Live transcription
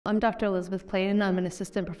I'm Dr. Elizabeth Clayton. I'm an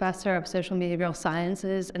assistant professor of social and behavioral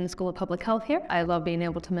sciences in the School of Public Health here. I love being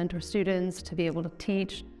able to mentor students, to be able to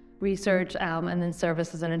teach, research, and then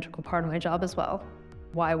service is an integral part of my job as well.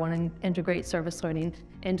 Why I want to integrate service learning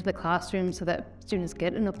into the classroom so that students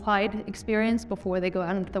get an applied experience before they go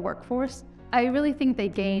out into the workforce. I really think they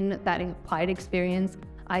gain that applied experience.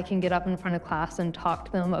 I can get up in front of class and talk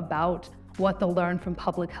to them about what they'll learn from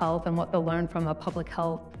public health and what they'll learn from a public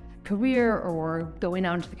health career or going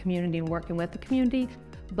out into the community and working with the community,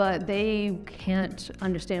 but they can't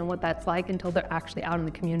understand what that's like until they're actually out in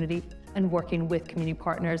the community and working with community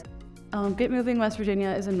partners. Get Moving West Virginia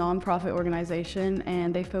is a nonprofit organization,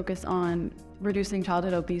 and they focus on reducing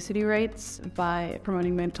childhood obesity rates by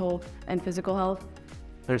promoting mental and physical health.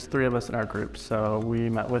 There's 3 of us in our group, so we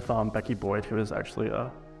met with Becky Boyd, who is actually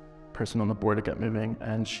a person on the board at Get Moving,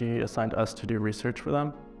 and she assigned us to do research for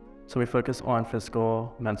them. So we focus on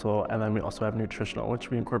physical, mental, and then we also have nutritional, which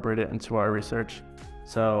we incorporated into our research.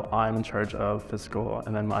 So I'm in charge of physical,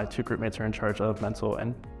 and then my 2 group mates are in charge of mental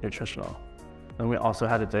and nutritional. And we also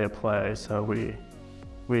had a day of play, so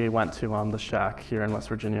we went to the Shack here in West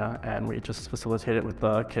Virginia, and we just facilitated with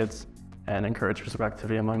the kids and encouraged physical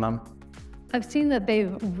activity among them. I've seen that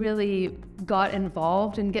they've really got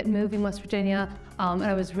involved in Get Moving West Virginia, and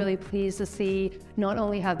I was really pleased to see not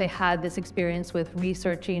only have they had this experience with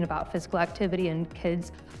researching about physical activity in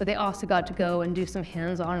kids, but they also got to go and do some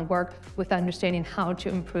hands-on work with understanding how to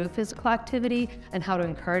improve physical activity and how to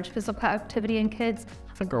encourage physical activity in kids.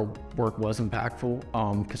 I think our work was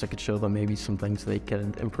impactful because I could show them maybe some things they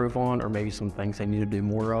could improve on, or maybe some things they need to do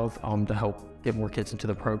more of to help get more kids into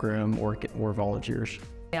the program or get more volunteers.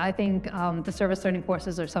 I think the service learning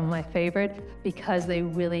courses are some of my favorite because they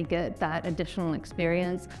really get that additional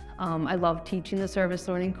experience. I love teaching the service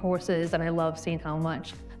learning courses, and I love seeing how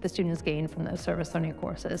much the students gain from those service learning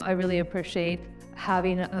courses. I really appreciate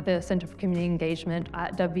having the Center for Community Engagement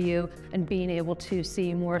at WVU and being able to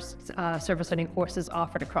see more service learning courses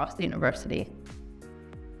offered across the university.